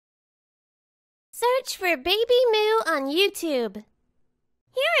Search for BabyMoo on YouTube.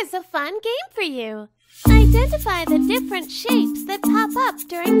 Here is a fun game for you. Identify the different shapes that pop up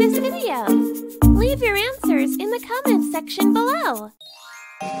during this video. Leave your answers in the comments section below.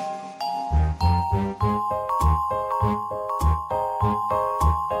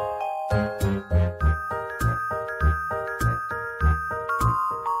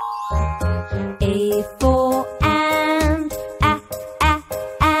 A for ant, ant.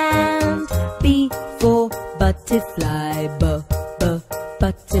 B for butterfly,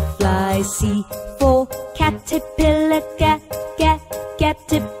 butterfly. C for caterpillar,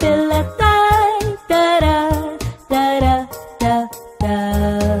 caterpillar. Da da da da da da.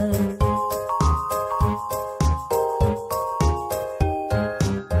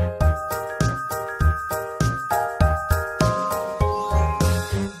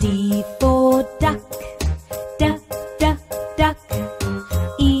 D for duck, duck.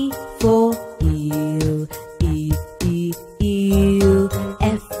 E for eel, eel.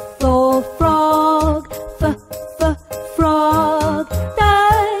 F for frog, frog. Da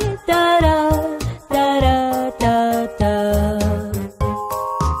da da da da da.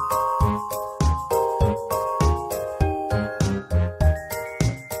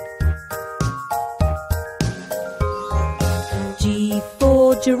 G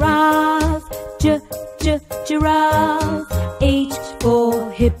for giraffe, giraffe. H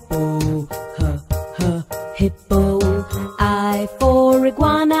for hippo, hippo. I for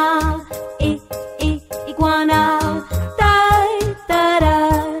iguana, iguana. Da da da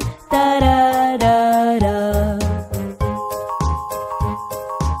da da da.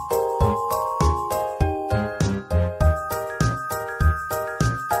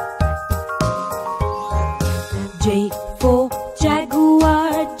 J for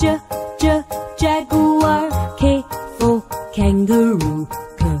jaguar, jaguar. K for kangaroo,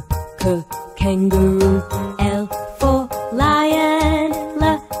 kangaroo. L for lion,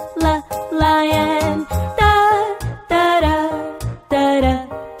 lion. Da da da da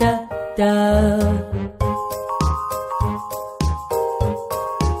da da.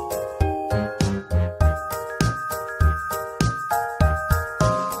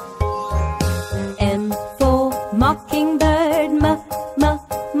 M for mockingbird,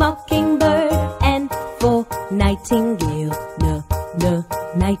 mockingbird. N for nightingale,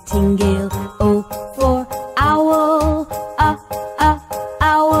 nightingale. O for owl,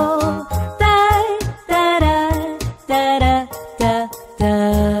 owl. Da da da da da da.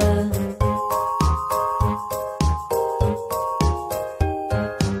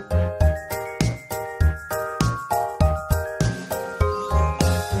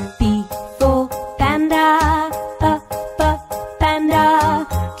 P for panda, panda.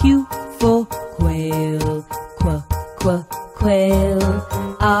 Q for quail, quail.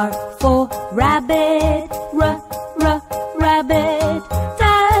 R for rabbit, rabbit.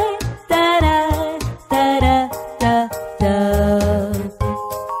 Da da da da da da.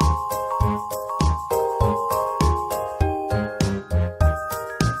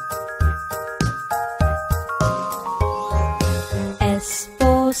 S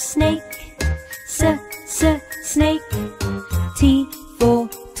for snake, snake. T for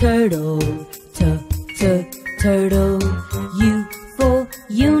turtle, turtle. U for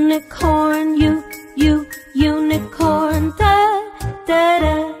unicorn, unicorn. Da da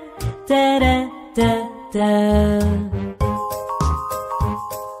da da da da.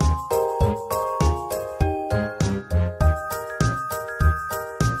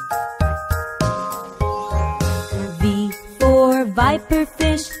 V for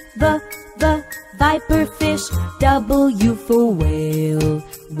viperfish, the viperfish. W for whale,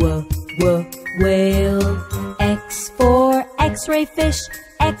 whale. X for x-ray fish,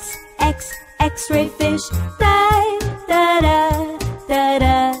 x-ray fish. Da da da da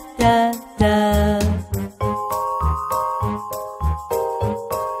da da da.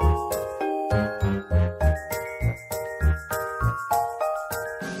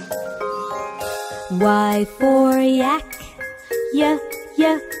 Y for yak, yak.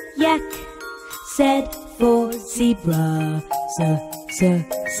 Z for zebra,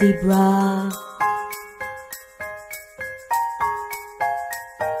 zebra.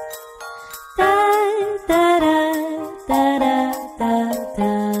 Da da da da da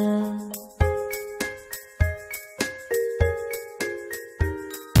da.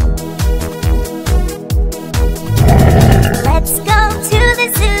 Let's go to the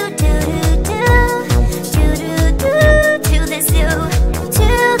zoo, to the zoo,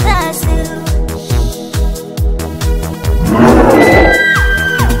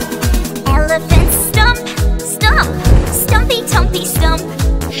 Elephant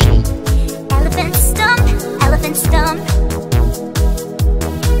and stomp.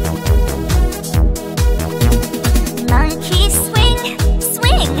 Monkey swing,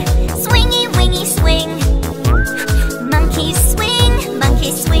 swing, swingy wingy swing. Monkey swing,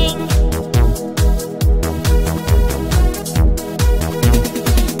 monkey swing.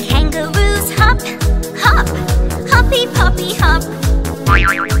 Kangaroos hop, hop, hoppy poppy hop.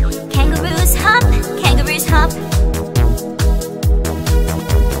 Kangaroos hop, kangaroos hop.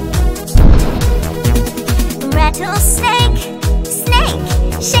 Rattlesnake, snake,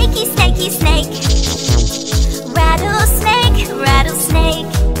 shaky snaky snake. Rattlesnake, rattlesnake.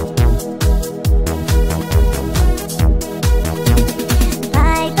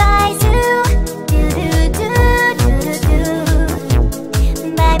 Bye bye zoo, doo doo doo doo doo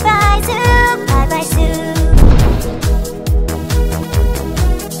doo. Bye bye zoo, bye bye zoo.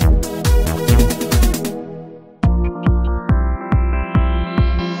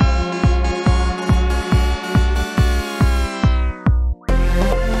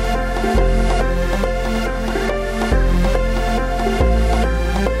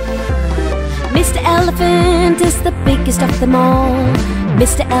 Mr. Elephant is the biggest of them all.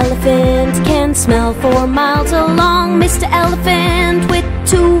 Mr. Elephant can smell for miles along. Mr. Elephant with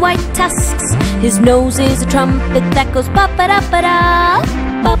 2 white tusks. His nose is a trumpet that goes ba-ba-da-ba-da,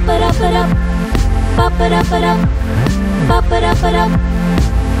 ba-ba-da-ba-da, ba-ba-da-ba-da, ba-ba-da-ba-da,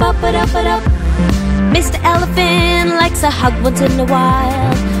 ba-ba-da-ba-da. Mr. Elephant likes a hug once in a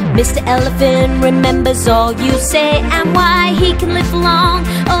while. Mr. Elephant remembers all you say and why. He can live long,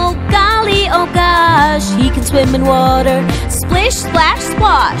 oh golly, oh gosh. He can swim in water, splish, splash,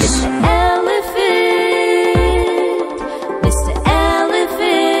 splash. Mr. Elephant, Mr.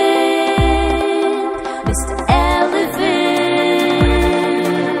 Elephant, Mr. Elephant.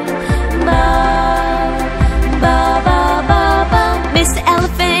 Ba, ba, ba, ba, ba. Mr.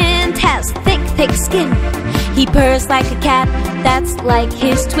 Elephant has thick, thick skin. He purrs like a cat, that's like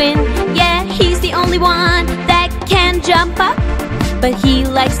his twin. Yeah, he's the only one that can jump up, but he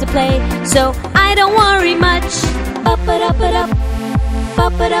likes to play, so I don't worry much. Ba-ba-da-ba-da,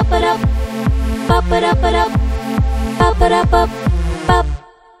 ba-ba-da-ba-da, ba-ba-da-ba-da, ba-ba-da-ba-ba.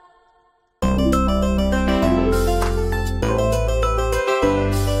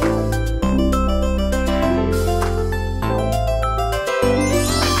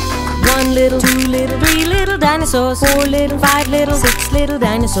 One little, 2 little, 3 little dinosaurs. 4 little, 5 little, 6 little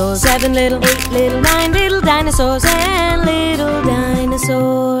dinosaurs. 7 little, 8 little, 9 little dinosaurs. 10 little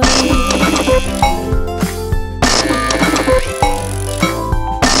dinosaurs.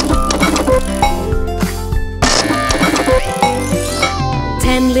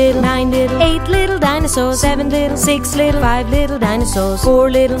 10 little, 9 little, 8 little dinosaurs. 7 little, 6 little, 5 little dinosaurs. 4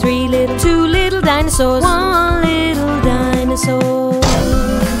 little, 3 little, 2 little dinosaurs. 1 little dinosaur.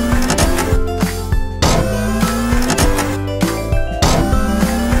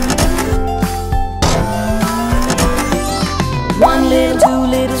 One little, 2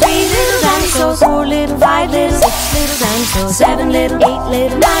 little, 3 little dinosaurs. 4 little, 5 little, 6 little dinosaurs. 7 little, 8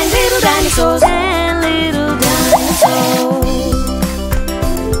 little, 9 little dinosaurs. 10 little dinosaurs.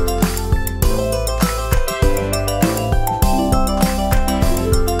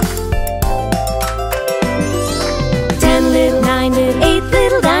 10 little, 9 little, 8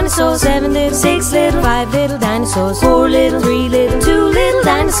 little dinosaurs. 7 little, 6 little, 5 little dinosaurs. 4 little, 3 little, 2 little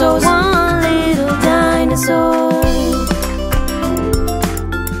dinosaurs. 1 little dinosaur.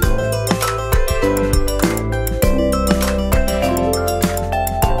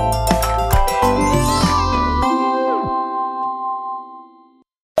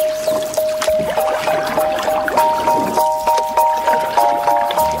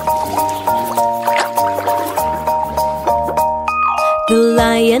 The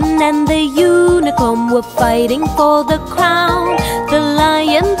lion and the unicorn were fighting for the crown. The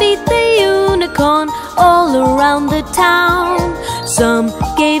lion beat the unicorn all around the town. Some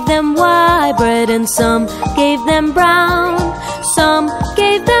gave them white bread and some gave them brown. Some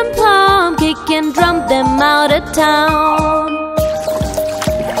gave them plum cake and drummed them out of town.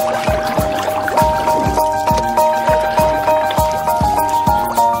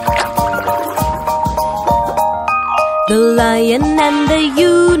 The lion and the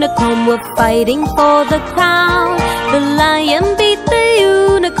unicorn were fighting for the crown. The lion beat the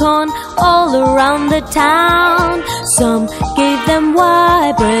unicorn all around the town. Some gave them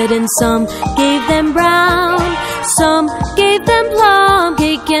white bread and some gave them brown. Some gave them plum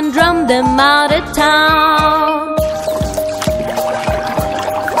cake and drummed them out of town.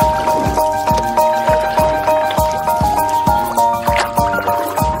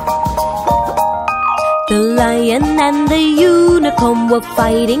 The lion and the unicorn unicorn were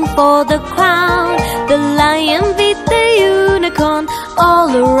fighting for the crown. The lion beat the unicorn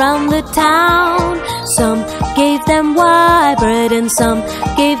all around the town. Some gave them white bread and some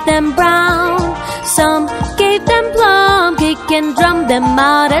gave them brown. Some gave them plum cake and drummed them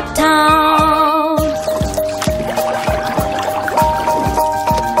out of town.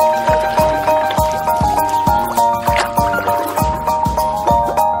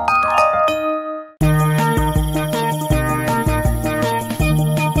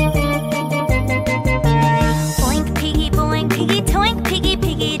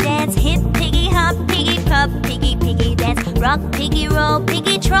 Rock, piggy, roll,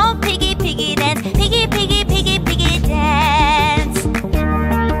 piggy, troll, piggy, piggy dance. Piggy, piggy, piggy, piggy dance.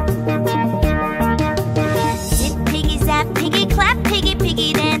 Zip, piggy, zap, piggy, clap, piggy,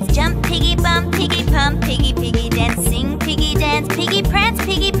 piggy dance. Jump, piggy, bump, piggy, pump, piggy, piggy dance. Sing, piggy, dance, piggy, prance,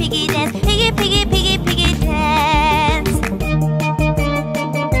 piggy, piggy dance. Piggy, piggy, piggy, piggy dance.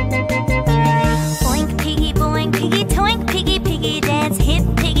 Boink, piggy, boink, piggy, toink, piggy, piggy dance. Hip,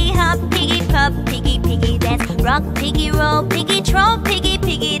 piggy, hop, piggy, pop, piggy, piggy dance. Rock, piggy, roll, piggy, troll, piggy,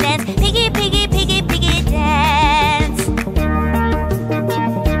 piggy dance. Piggy, piggy, piggy, piggy dance.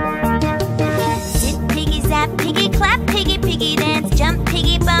 Sit, piggy, zap, piggy, clap, piggy, piggy dance. Jump,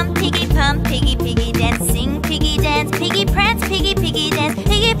 piggy, bump, piggy, pump, piggy, piggy dance. Sing, piggy, dance, piggy, prance, piggy, piggy dance.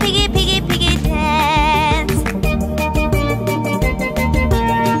 Piggy, piggy, piggy, piggy dance.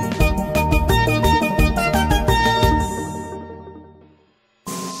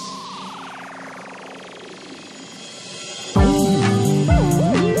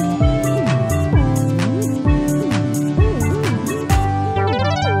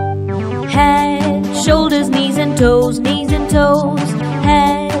 Shoulders, knees and toes, knees and toes.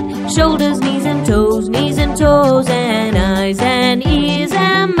 Head, shoulders, knees and toes, knees and toes. And eyes and ears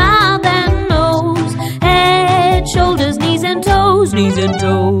and mouth and nose. Head, shoulders, knees and toes, knees and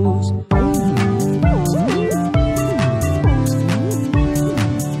toes.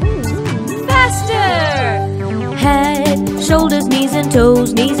 Faster! Head, shoulders, knees and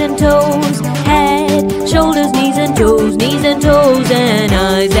toes, knees and toes. Head, shoulders, knees and toes, knees and toes. And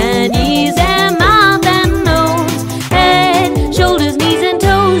eyes and ears and mouth and nose. Head, shoulders, knees and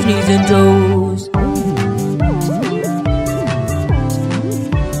toes, knees and toes.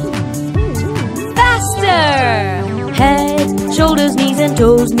 Faster! Head, shoulders, knees and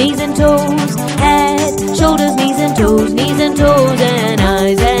toes, knees and toes. Head, shoulders, knees and toes, knees and toes. And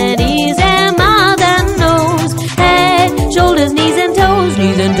eyes and ears and mouth and nose. Head, shoulders, knees and toes,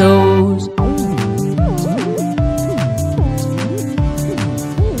 knees and toes.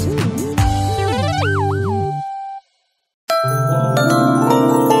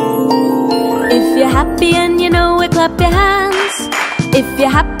 If you're happy and you know it, clap your hands. If you're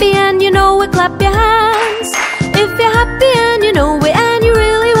happy and you know it, clap your hands. If you're happy and you know it and you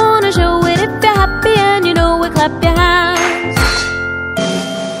really wanna show it. If you're happy and you know it, clap your hands.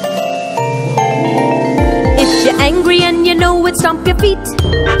 If you're angry and you know it, stomp your feet.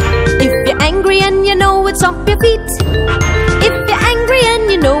 If you're angry and you know it, stomp your feet. If you're angry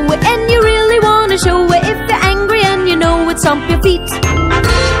and you know it and you really wanna show it. If you're angry and you know it, stomp your feet.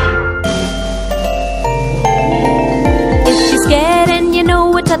 If you're scared and you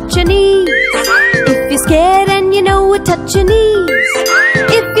know it, touch your knees. If you're scared and you know it, touch your knees.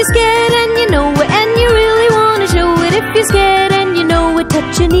 If you're scared and you know it and you really wanna show it. If you're scared and you know it,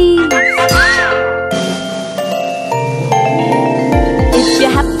 touch your knees. If you're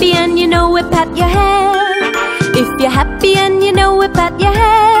happy and you know it, pat your hair. If you're happy and you know it, pat your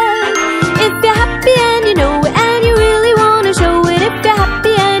hair. If you're happy and you know it and you really wanna show it. If you're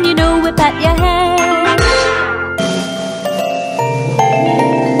happy and you know it, pat your hair.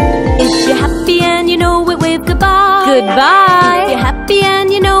 If you're happy and you know it, wave goodbye. Goodbye. If you're happy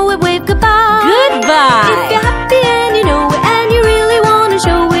and you know it, wave goodbye. Goodbye. If you're happy and you know it and you really wanna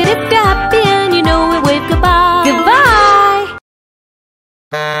show it. If you're happy and you know it, wave goodbye. Goodbye.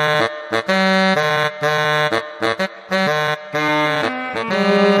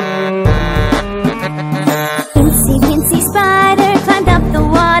 Incy, Wincy spider climbed up the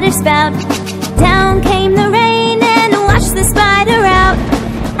water spout. Down came the rain and washed the spider out.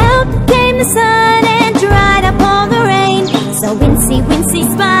 Out came the sun and dried up all the rain. So Wincy, Wincy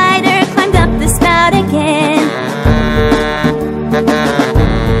spider climbed up the spout again.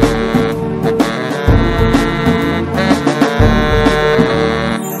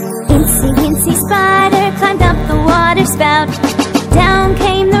 Incy, Wincy spider climbed up the water spout. Down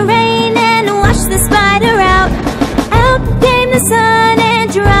came the rain and washed the spider out. Out came the sun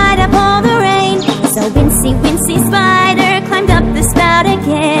and dried up all the rain. So Wincy, Wincy spider climbed up the spout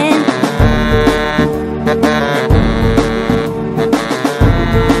again.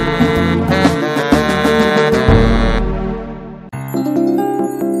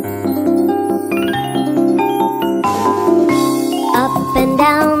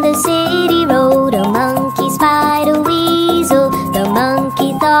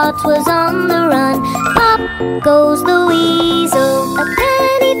 thought was on the run. Pop goes the weasel. A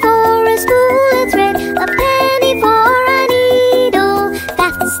penny for a spool of thread, a penny for a needle.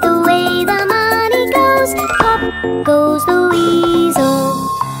 That's the way the money goes. Pop goes the weasel.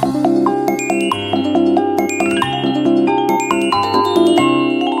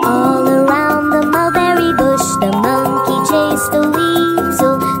 All around the mulberry bush, the monkey chased the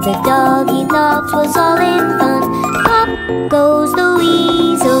weasel. The dog he thought was all in fun. Pop goes the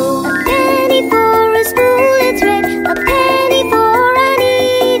weasel. A penny for a spool of thread, a penny for a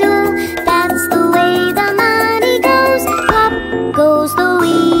needle. That's the way the money goes. Pop goes the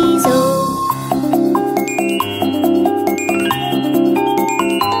weasel.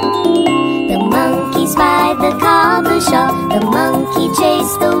 The monkey spied the cobbler shop. The monkey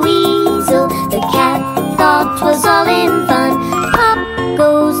chased the weasel. The cat thought was all in fun. Pop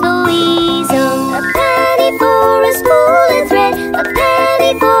goes the weasel. A penny for a spool of thread, a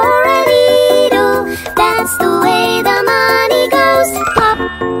penny for a needle. That's the way the money goes. Pop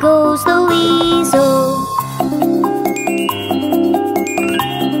goes the weasel.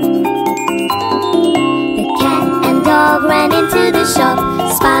 The cat and dog ran into the shop,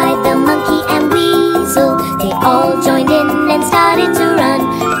 spied the monkey and weasel. They all joined in and started to run.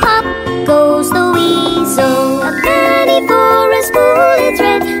 Pop goes the weasel. A penny for a spool of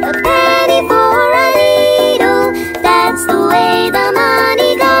thread, a penny for a needle. That's the way the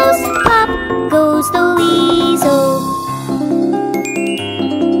money goes. Pop goes the weasel.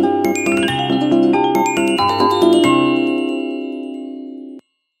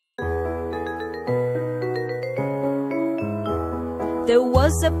 There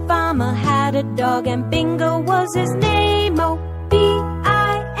was a farmer, had a dog, and Bingo was his name. Oh,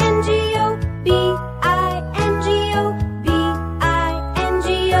 B-I-N-G-O, B-I-N-G-O,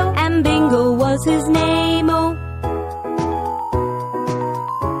 B-I-N-G-O. And Bingo was his name. Oh,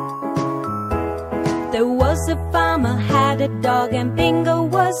 there was a farmer, had a dog, and Bingo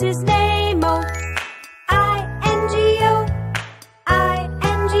was his name. Oh, I-N-G-O,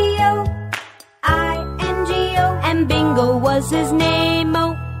 I-N-G-O, I-N-G-O. And Bingo was his name.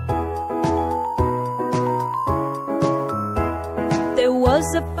 Oh, there was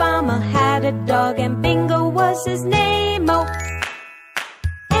a farmer, had a dog, and Bingo was his name. Oh,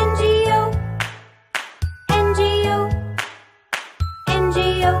 N-G-O, N-G-O,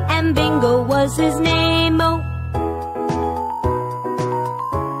 N-G-O. And Bingo was his name. Oh,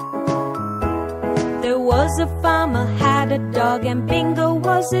 there was a farmer, had a dog, and Bingo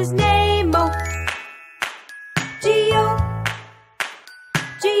was his name. Oh, G-O,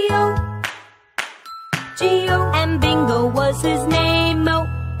 G-O, G-O. And Bingo was his name. Oh,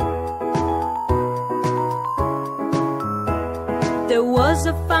 there was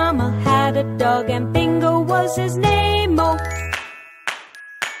a farmer, had a dog, and Bingo was his name. Oh,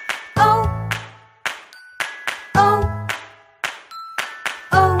 oh, oh,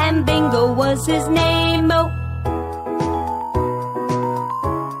 oh. And Bingo was his name. Oh,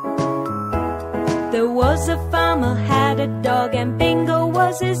 there was a farmer, had a dog, and Bingo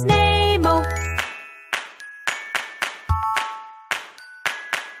was his name. Oh,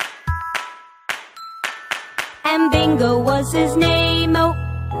 and Bingo was his name. Oh,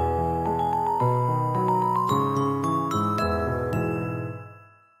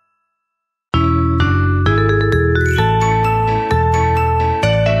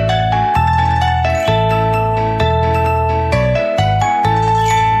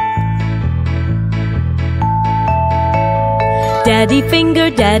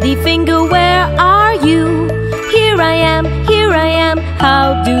 Daddy Finger, where are you? Here I am,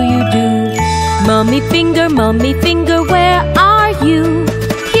 how do you do? Mommy Finger, where are you?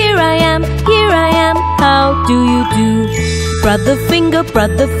 Here I am, how do you do? Brother Finger,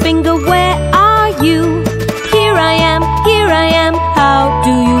 where are you? Here I am, how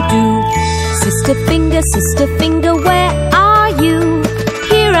do you do? Sister Finger, where are you?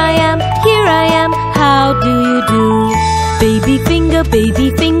 Here I am, how do you do? Baby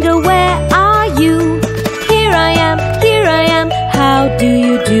Finger, where are you? Here I am, how do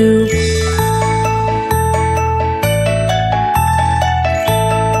you do?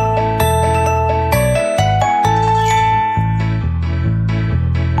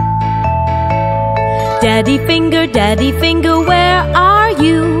 Daddy Finger, where are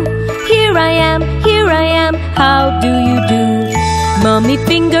you? Here I am, how do you do? Mommy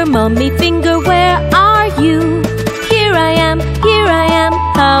Finger, where are you? Here I am,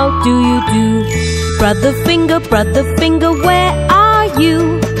 how do you do? Brother Finger, where are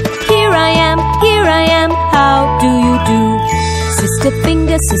you? Here I am, how do you do? Sister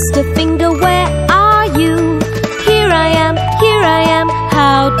Finger, where are you? Here I am,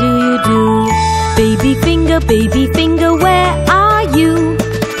 how do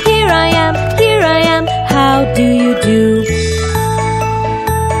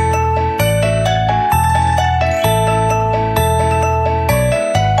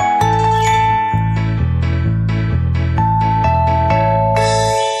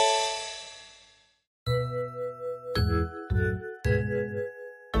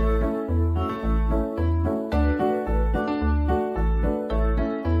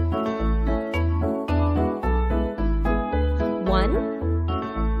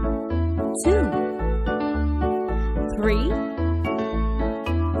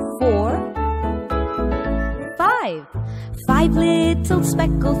little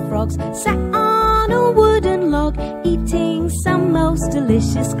speckled frogs sat on a wooden log, eating some most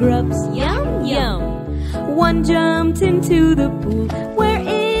delicious grubs. Yum, yum! One jumped into the pool where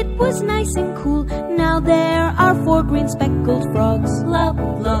it was nice and cool. Now there are 4 green speckled frogs. Lub,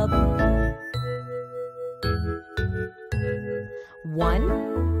 lub. 1,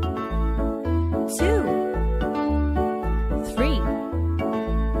 2, 3,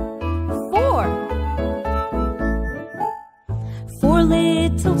 4. 4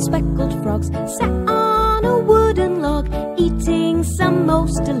 little speckled frogs sat on a wooden log, eating some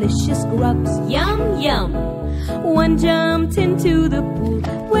most delicious grubs. Yum, yum! One jumped into the pool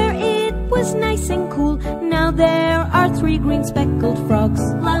where it was nice and cool. Now there are 3 green speckled frogs.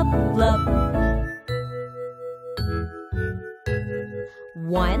 Lub, lub.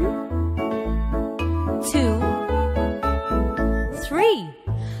 1, 2, 3.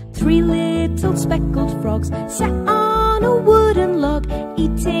 3 little speckled frogs sat on a wooden log,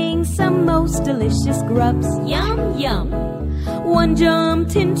 eating some most delicious grubs. Yum, yum! One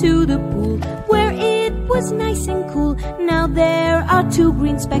jumped into the pool where it was nice and cool. Now there are 2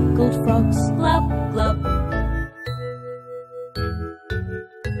 green speckled frogs. Glub, glub.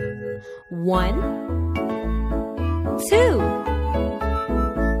 1, 2.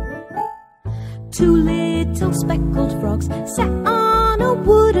 2 little speckled frogs sat on a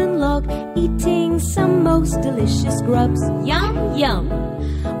wooden log, eating some most delicious grubs. Yum, yum!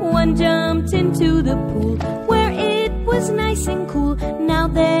 One jumped into the pool where it was nice and cool. Now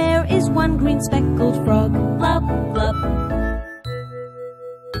there is 1 green speckled frog. Blub, blub.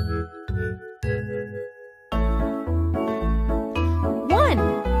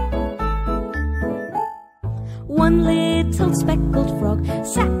 1 little speckled frog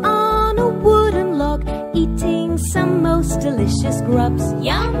sat on a wooden log, eating some most delicious grubs.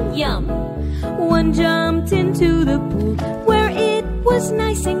 Yum, yum! One jumped into the pool where it was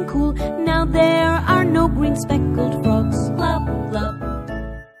nice and cool. Now there are no green speckled frogs. Blub, blub.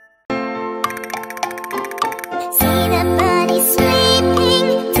 See the bunnies sleeping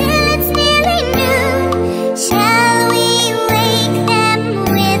till it's nearly noon. Shall we wake them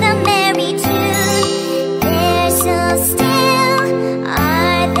with a merry tune? They're so still,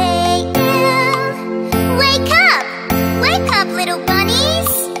 are they ill? Wake up, little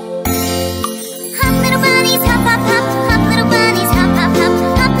bunnies. Hop, little bunnies, hop, hop, hop. Hop, little bunnies, hop, hop, hop.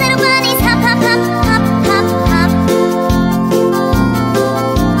 Hop, little bunnies, hop, hop, hop. Hop, hop, hop.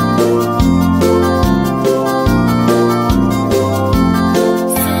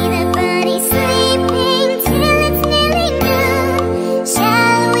 See the bunnies sleeping till it's nearly noon.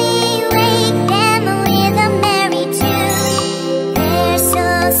 Shall we wake them with a merry tune? They're so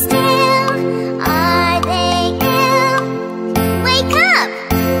still, are they ill?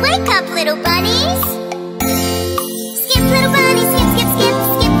 Wake up, little bunnies. Skip, little bunny, skip, skip, skip.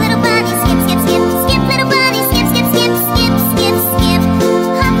 Skip, little bunny, skip, skip, skip. Skip, little bunny, skip, skip, skip. Skip, skip, skip.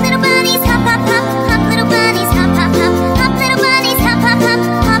 Hop, little bunnies, hop, hop, hop. Hop, little bunnies, hop, hop, hop. Hop, little bunnies, hop, hop, hop.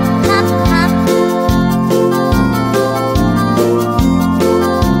 Hop, hop, hop.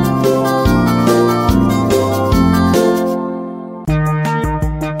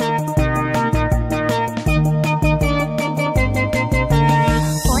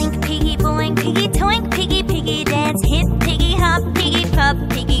 Boink, piggy, boink, piggy, toink, piggy, piggy dance. Hip, piggy, hop, piggy, pop,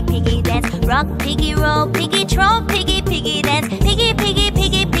 piggy, piggy dance. Rock, piggy, roll, piggy, troll, piggy, piggy dance. Piggy, piggy,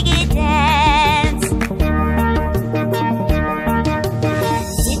 piggy, piggy dance.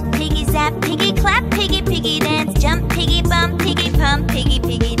 Zip, piggy, zap, piggy, clap, piggy, piggy dance. Jump, piggy, bump, piggy, pump, piggy,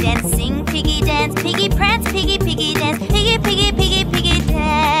 piggy dance. Sing, piggy, dance, piggy, prance, piggy, piggy dance. Piggy, piggy, piggy, piggy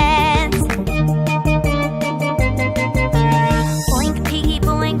dance. Boink, piggy,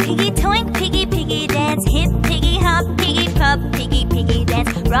 boink, piggy, toink, piggy, piggy dance. Hip, piggy, hop, piggy, pop, piggy, piggy dance.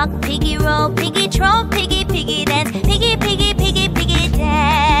 Rock, piggy, roll, piggy, troll, piggy, piggy dance. Piggy, piggy, piggy, piggy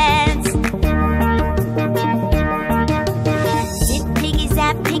dance. Zip, piggy,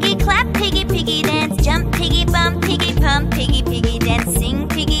 zap, piggy, clap, piggy, piggy dance. Jump, piggy, bump, piggy, pump, piggy, piggy dance. Sing,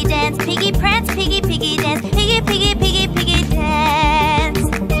 piggy, dance, piggy, prance, piggy, piggy dance. Piggy, piggy, piggy, piggy dance.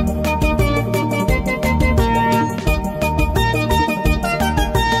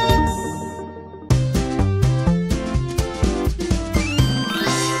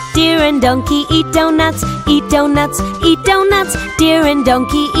 Deer and donkey eat donuts, eat donuts, eat donuts. Deer and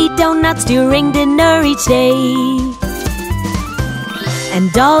donkey eat donuts during dinner each day.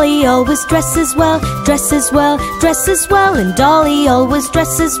 And Dolly always dresses well, dresses well, dresses well. And Dolly always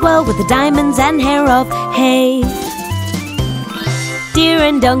dresses well with the diamonds and hair of hay. Deer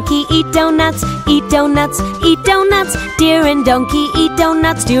and donkey eat donuts, eat donuts, eat donuts. Deer and donkey eat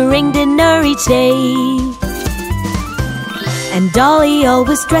donuts during dinner each day. And Dolly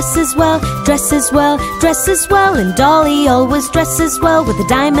always dresses well, dresses well, dresses well. And Dolly always dresses well with the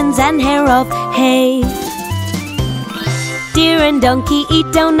diamonds and hair of hay. Deer and donkey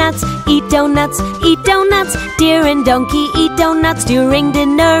eat donuts, eat donuts, eat donuts. Deer and donkey eat donuts during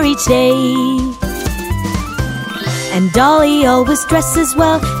dinner each day. And Dolly always dresses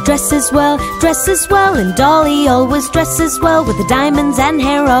well, dresses well, dresses well. And Dolly always dresses well with the diamonds and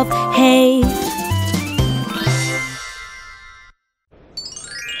hair of hay.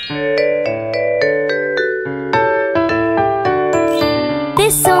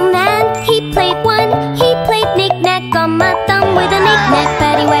 This old man, he played one. He played knick-knack on my thumb with a knick-knack,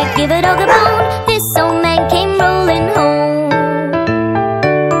 paddywhack, give a dog a bone. This old man came rolling home.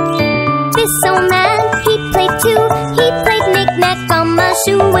 This old man, he played two. He played knick-knack on my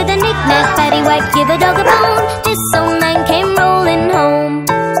shoe with a knick-knack, paddywhack, give a dog a bone. This old man came rolling home.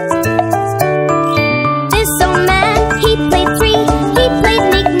 This old man, he played three. He played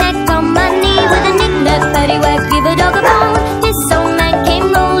knick-knack on my knee with a knick-knack, paddywhack, give a dog a bone. This old man came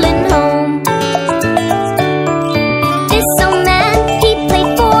rolling home. This old man, he played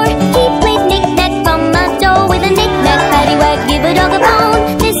four. He played knick-knack on my door with a knick-knack, paddywhack, give a dog a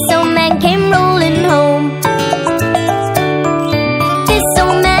bone. This old man came rolling home. This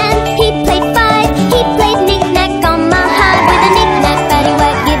old man, he played five. He played knick-knack on my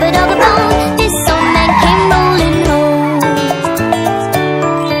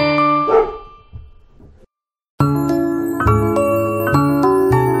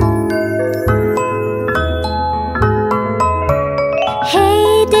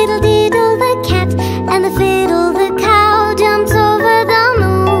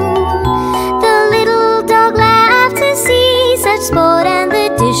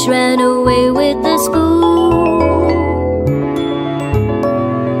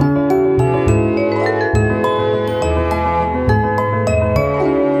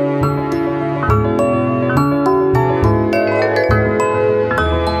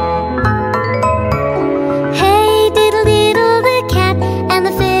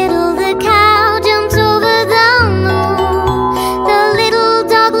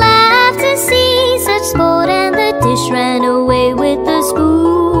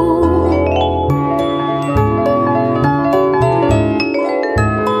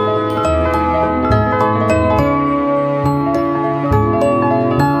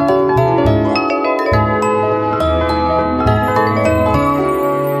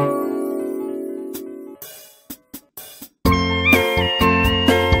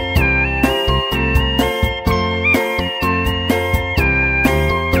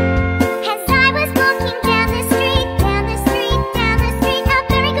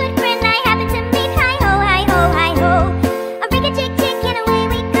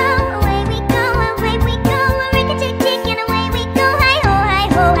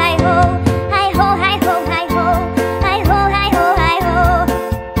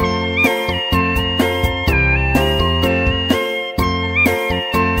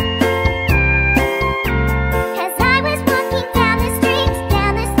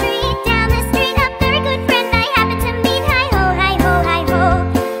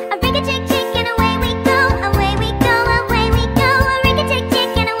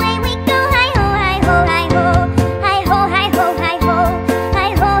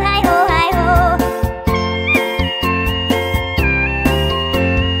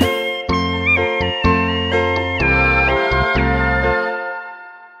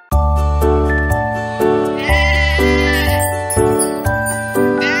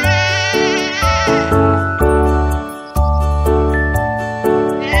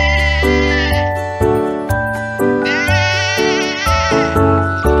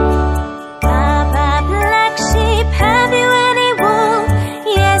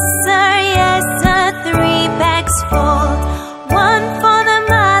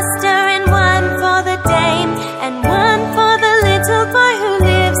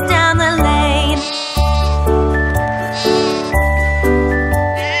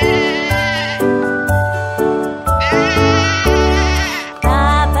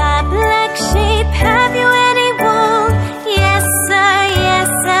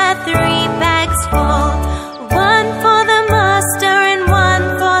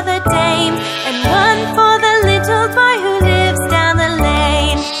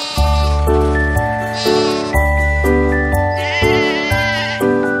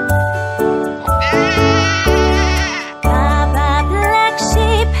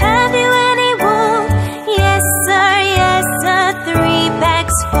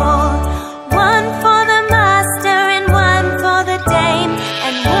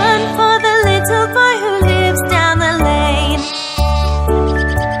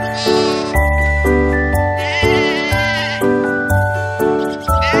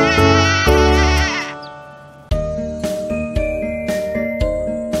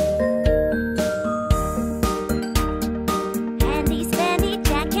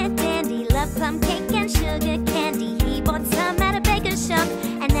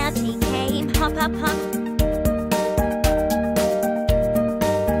hop.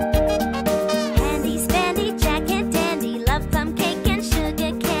 Andy, Spandy, Jack and Dandy love plum cake and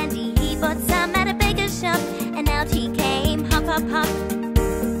sugar candy. He bought some at a baker's shop, and out he came, hop, hop, hop.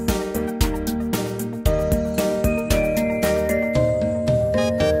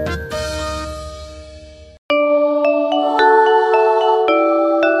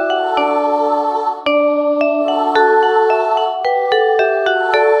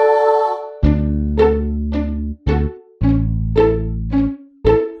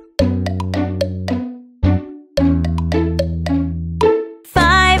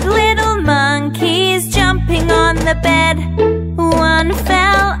 5 little monkeys jumping on the bed. One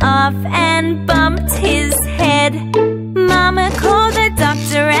fell off and bumped his head. Mama called the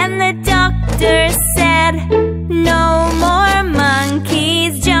doctor and the doctor said, no more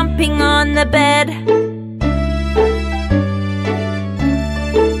monkeys jumping on the bed.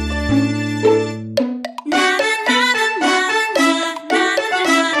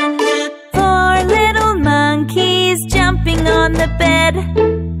 On the bed,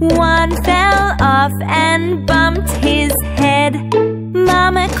 one fell off and bumped his head.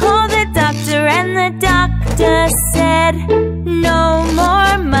 Mama called the doctor and the doctor said, no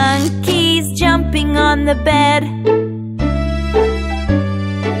more monkeys jumping on the bed.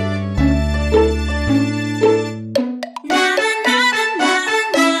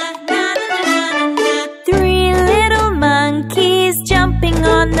 Three little monkeys jumping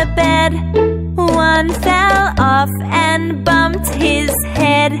on the bed. One fell off and bumped his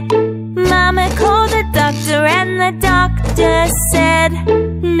head. Mama called the doctor and the doctor said,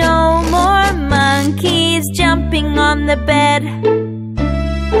 no more monkeys jumping on the bed.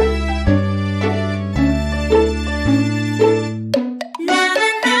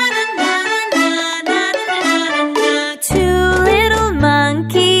 Two little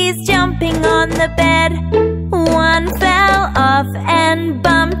monkeys jumping on the bed. One fell off and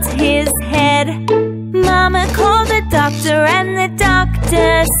bumped his head. Mama called the doctor and the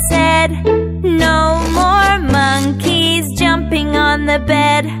doctor said, no more monkeys jumping on the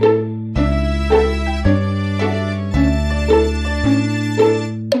bed.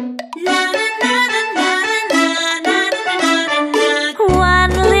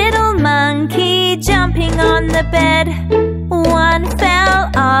 One little monkey jumping on the bed. One fell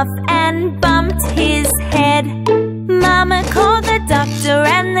off and bumped his head. Mama called the doctor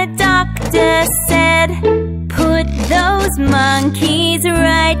and the doctor said, put those monkeys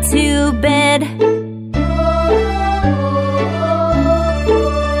right to bed.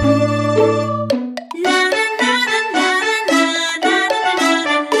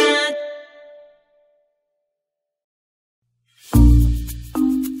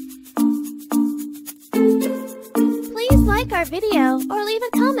 Please like our video or leave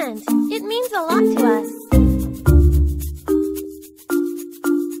a comment. It means a lot to us.